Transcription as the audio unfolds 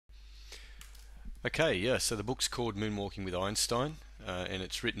Okay, yeah, so the book's called MoonWalking with Einstein, and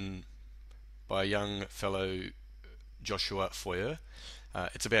it's written by a young fellow, Joshua Foer.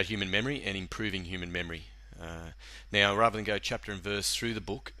 It's about human memory and improving human memory. Now, rather than go chapter and verse through the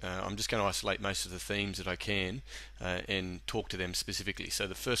book, I'm just going to isolate most of the themes that I can and talk to them specifically. So,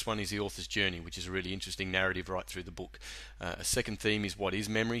 the first one is the author's journey, which is a really interesting narrative right through the book. A second theme is what is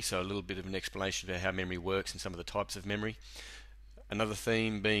memory, so a little bit of an explanation about how memory works and some of the types of memory. Another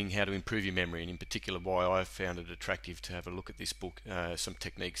theme being how to improve your memory, and in particular why I found it attractive to have a look at this book, some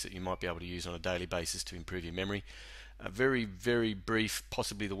techniques that you might be able to use on a daily basis to improve your memory. A very, very brief,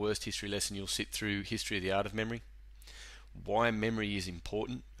 possibly the worst history lesson you'll sit through, history of the art of memory. Why memory is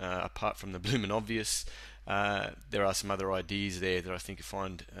important, apart from the blooming obvious. There are some other ideas there that I think you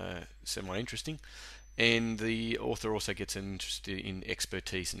find semi-interesting. And the author also gets interested in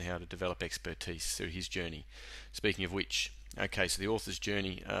expertise and how to develop expertise through his journey. Speaking of which, okay, so the author's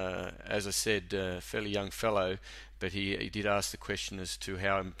journey, as I said, fairly young fellow, but he did ask the question as to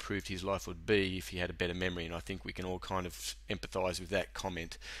how improved his life would be if he had a better memory, and I think we can all kind of empathise with that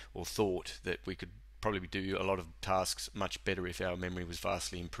comment or thought that we could probably do a lot of tasks much better if our memory was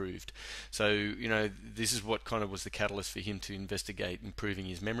vastly improved. So, this is what kind of was the catalyst for him to investigate improving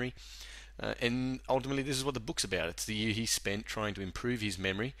his memory. And ultimately, this is what the book's about. It's the year he spent trying to improve his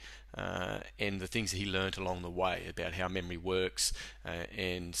memory and the things that he learnt along the way about how memory works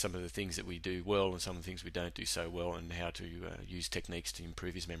and some of the things that we do well and some of the things we don't do so well, and how to use techniques to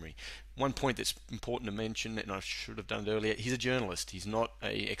improve his memory. One point that's important to mention, and I should have done it earlier, he's a journalist. He's not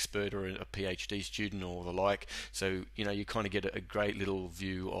an expert or a PhD student or the like. So, you kind of get a great little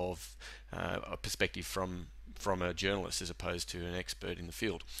view of a perspective from a journalist as opposed to an expert in the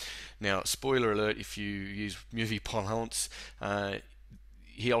field. Now, spoiler alert, if you use movie parlance,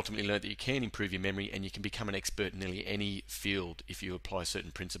 he ultimately learned that you can improve your memory and you can become an expert in nearly any field if you apply certain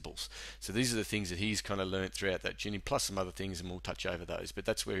principles. So these are the things that he's kind of learned throughout that journey, plus some other things, and we'll touch over those. But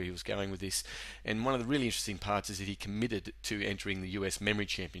that's where he was going with this. And one of the really interesting parts is that he committed to entering the US Memory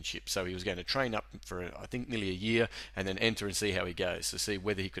Championship. So he was going to train up for, I think, nearly a year and then enter and see how he goes, to see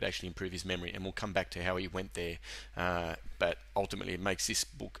whether he could actually improve his memory. And we'll come back to how he went there. But ultimately, it makes this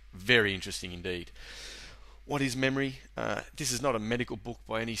book very interesting indeed. What is memory? This is not a medical book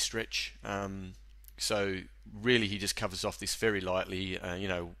by any stretch. So really, he just covers off this very lightly.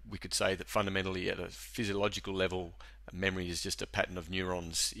 We could say that fundamentally, at a physiological level, memory is just a pattern of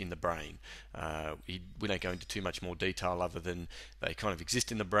neurons in the brain. We don't go into too much more detail other than they kind of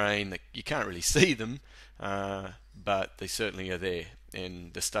exist in the brain. You can't really see them, but they certainly are there.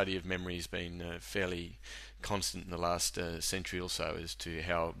 And the study of memory has been fairly constant in the last century or so as to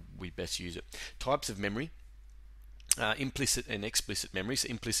how we best use it. Types of memory. Implicit and explicit memories.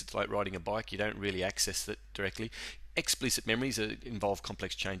 Implicit's like riding a bike, you don't really access it directly. Explicit memories involve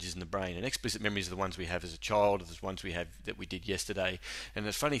complex changes in the brain, and explicit memories are the ones we have as a child, the ones we have that we did yesterday. And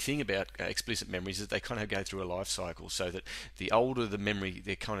the funny thing about explicit memories is they kind of go through a life cycle, so that the older the memory,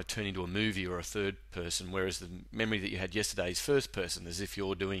 they kind of turn into a movie or a third person, whereas the memory that you had yesterday is first person, as if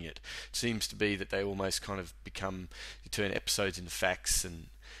you're doing it. It seems to be that they almost kind of become, you turn episodes into facts, and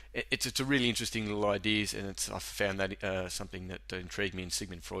it's a really interesting little ideas, and I found that something that intrigued me. And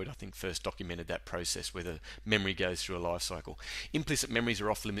Sigmund Freud, I think, first documented that process where the memory goes through a life cycle. Implicit memories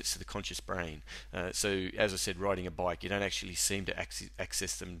are off limits to the conscious brain. So, as I said, riding a bike, you don't actually seem to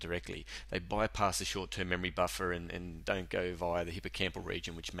access them directly. They bypass the short-term memory buffer and don't go via the hippocampal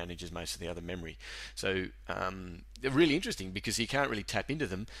region, which manages most of the other memory. So they're really interesting because you can't really tap into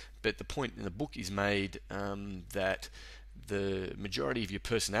them. But the point in the book is made that the majority of your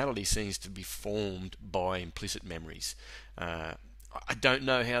personality seems to be formed by implicit memories. I don't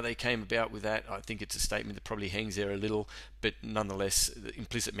know how they came about with that. I think it's a statement that probably hangs there a little, but nonetheless, the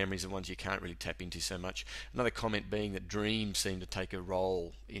implicit memories are ones you can't really tap into so much. Another comment being that dreams seem to take a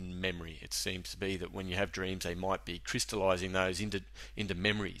role in memory. It seems to be that when you have dreams, they might be crystallizing those into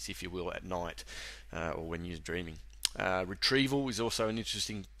memories, if you will, at night or when you're dreaming. Retrieval is also an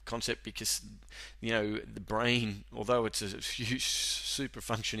interesting concept because the brain, although it's a huge super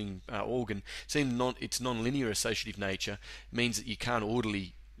functioning organ, its non-linear associative nature means that you can't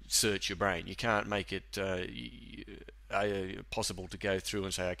orderly search your brain. You can't make it possible to go through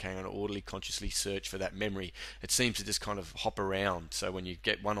and say, okay, I'm going to orderly consciously search for that memory. It seems to just kind of hop around. So when you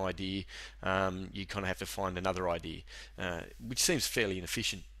get one idea, you kind of have to find another idea, which seems fairly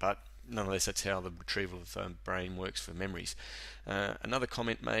inefficient, but nonetheless, that's how the retrieval of the brain works for memories. Another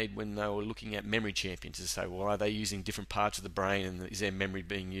comment made when they were looking at memory champions is to say, well, are they using different parts of the brain, and is their memory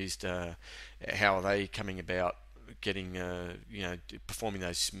being used? How are they coming about? getting performing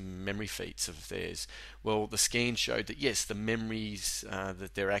those memory feats of theirs. Well, the scan showed that yes, the memories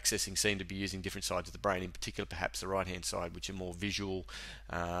that they're accessing seem to be using different sides of the brain, in particular perhaps the right hand side, which are more visual,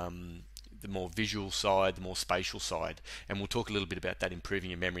 the more visual side, the more spatial side. And we'll talk a little bit about that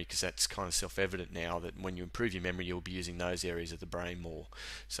improving your memory, because that's kind of self-evident now that when you improve your memory, you'll be using those areas of the brain more.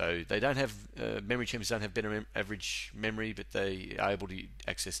 So they don't have, memory champions don't have better average memory, but they are able to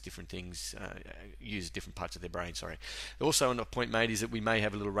access different things, use different parts of their brain, sorry. Also, a point made is that we may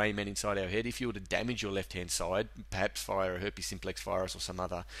have a little Rain Man inside our head. If you were to damage your left-hand side, perhaps via a herpes simplex virus or some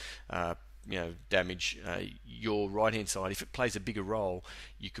other damage, your right hand side, if it plays a bigger role,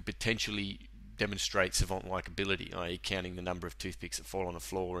 you could potentially demonstrate savant-like ability, i.e. counting the number of toothpicks that fall on the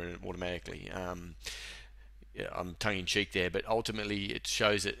floor and automatically. I'm tongue-in-cheek there, but ultimately it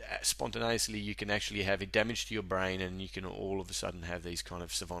shows that spontaneously you can actually have a damage to your brain, and you can all of a sudden have these kind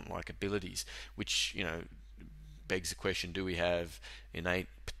of savant-like abilities, which begs the question: do we have innate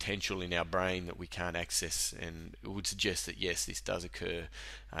potential in our brain that we can't access? And it would suggest that yes, this does occur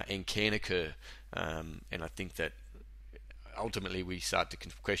and can occur. And I think that ultimately we start to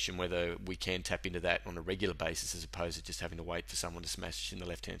question whether we can tap into that on a regular basis, as opposed to just having to wait for someone to smash in the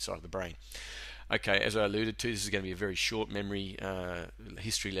left-hand side of the brain. Okay, as I alluded to, this is going to be a very short memory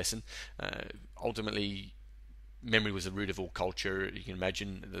history lesson. Ultimately, memory was the root of all culture. You can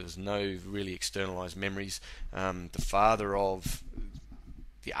imagine there was no really externalized memories. The father of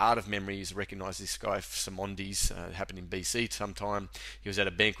the art of memory is recognised, this guy Simonides. It happened in BC sometime. He was at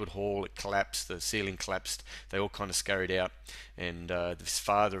a banquet hall, it collapsed, the ceiling collapsed, they all kind of scurried out, and this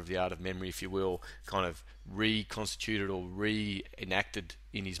father of the art of memory, if you will, kind of reconstituted or reenacted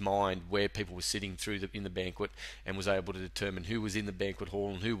in his mind where people were sitting in the banquet, and was able to determine who was in the banquet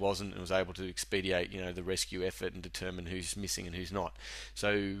hall and who wasn't, and was able to expedite the rescue effort and determine who's missing and who's not.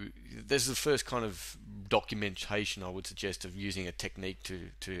 So this is the first kind of documentation, I would suggest, of using a technique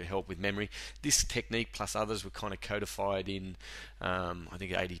to help with memory. This technique plus others were kind of codified in I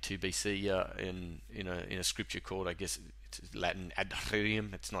think 82 BC in a scripture called, I guess it's Latin, ad hoc.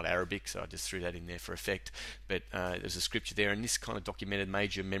 It's not Arabic, so I just threw that in there for effect. But there's a scripture there, and this kind of documented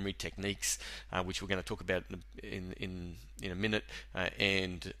major memory techniques, which we're going to talk about in a minute.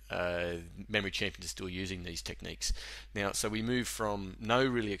 And memory champions are still using these techniques now. So we move from no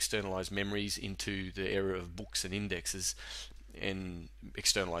really externalized memories into the era of books and indexes and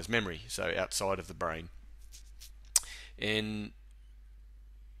externalized memory, so outside of the brain. And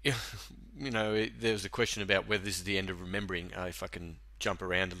there's a question about whether this is the end of remembering. If I can jump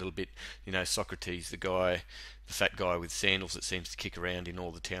around a little bit, Socrates, the fat guy with sandals that seems to kick around in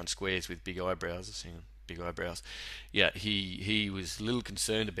all the town squares with big eyebrows. Big eyebrows. Yeah, he was a little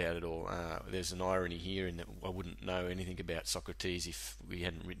concerned about it all. There's an irony here in that I wouldn't know anything about Socrates if we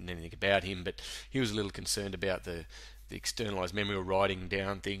hadn't written anything about him, but he was a little concerned about the externalized memory, or writing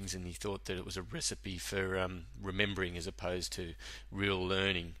down things, and he thought that it was a recipe for remembering as opposed to real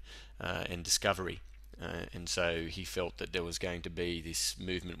learning and discovery. And so he felt that there was going to be this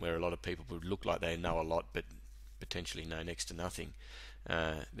movement where a lot of people would look like they know a lot but potentially know next to nothing.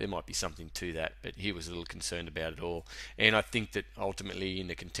 There might be something to that, but he was a little concerned about it all. And I think that ultimately in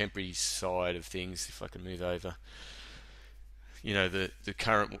the contemporary side of things, if I can move over, the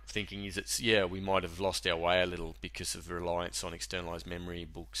current thinking is we might have lost our way a little because of reliance on externalized memory,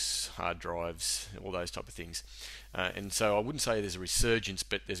 books, hard drives, all those type of things. And so I wouldn't say there's a resurgence,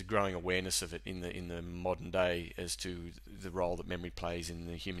 but there's a growing awareness of it in the modern day as to the role that memory plays in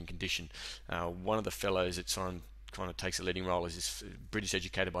the human condition. One of the fellows that kind of takes a leading role is this British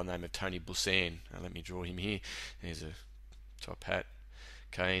educator by the name of Tony Busan. Let me draw him here. There's a top hat,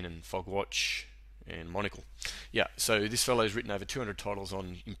 cane and fog watch, and monocle. Yeah, so this fellow has written over 200 titles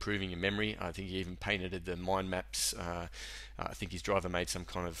on improving your memory. I think he even painted the mind maps. I think his driver made some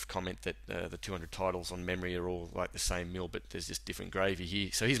kind of comment that the 200 titles on memory are all like the same mill, but there's just different gravy here.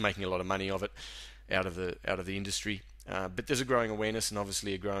 So he's making a lot of money of it out of the industry. But there's a growing awareness and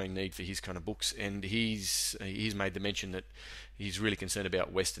obviously a growing need for his kind of books, and he's made the mention that he's really concerned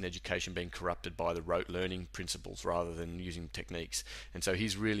about Western education being corrupted by the rote learning principles rather than using techniques. And so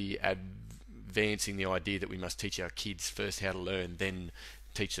he's really advancing the idea that we must teach our kids first how to learn, then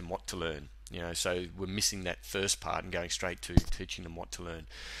teach them what to learn. So we're missing that first part and going straight to teaching them what to learn.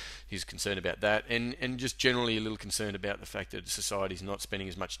 He's concerned about that, and just generally a little concerned about the fact that society is not spending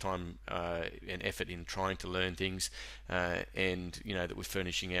as much time and effort in trying to learn things, and that we're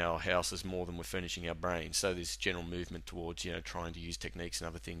furnishing our houses more than we're furnishing our brains. So this general movement towards trying to use techniques and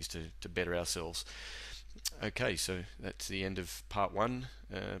other things to better ourselves. Okay, so that's the end of part 1.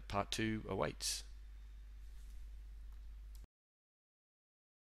 Part 2 awaits.